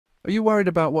Are you worried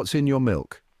about what's in your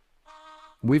milk?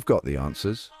 We've got the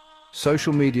answers.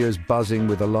 Social media is buzzing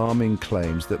with alarming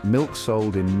claims that milk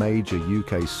sold in major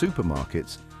UK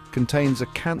supermarkets contains a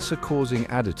cancer-causing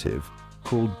additive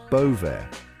called Bovaer.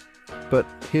 But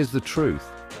here's the truth.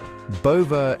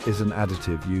 Bovaer is an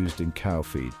additive used in cow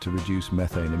feed to reduce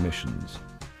methane emissions.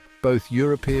 Both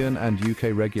European and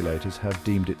UK regulators have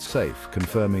deemed it safe,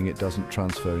 confirming it doesn't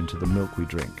transfer into the milk we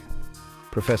drink.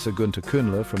 Professor Gunter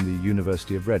Kühnle from the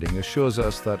University of Reading assures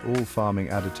us that all farming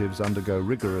additives undergo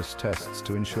rigorous tests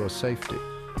to ensure safety.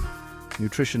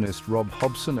 Nutritionist Rob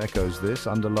Hobson echoes this,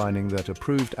 underlining that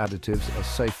approved additives are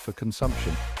safe for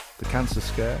consumption. The cancer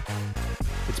scare?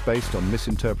 It's based on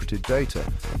misinterpreted data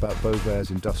about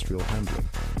Bovaer's industrial handling.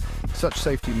 Such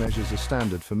safety measures are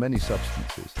standard for many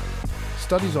substances.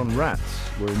 Studies on rats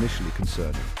were initially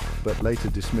concerning, but later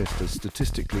dismissed as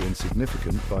statistically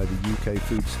insignificant by the UK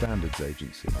Food Standards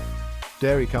Agency.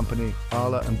 Dairy company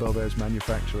Arla and Bovaer's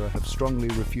manufacturer have strongly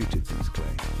refuted these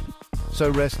claims. So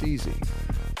rest easy.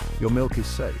 Your milk is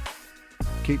safe.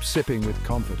 Keep sipping with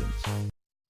confidence.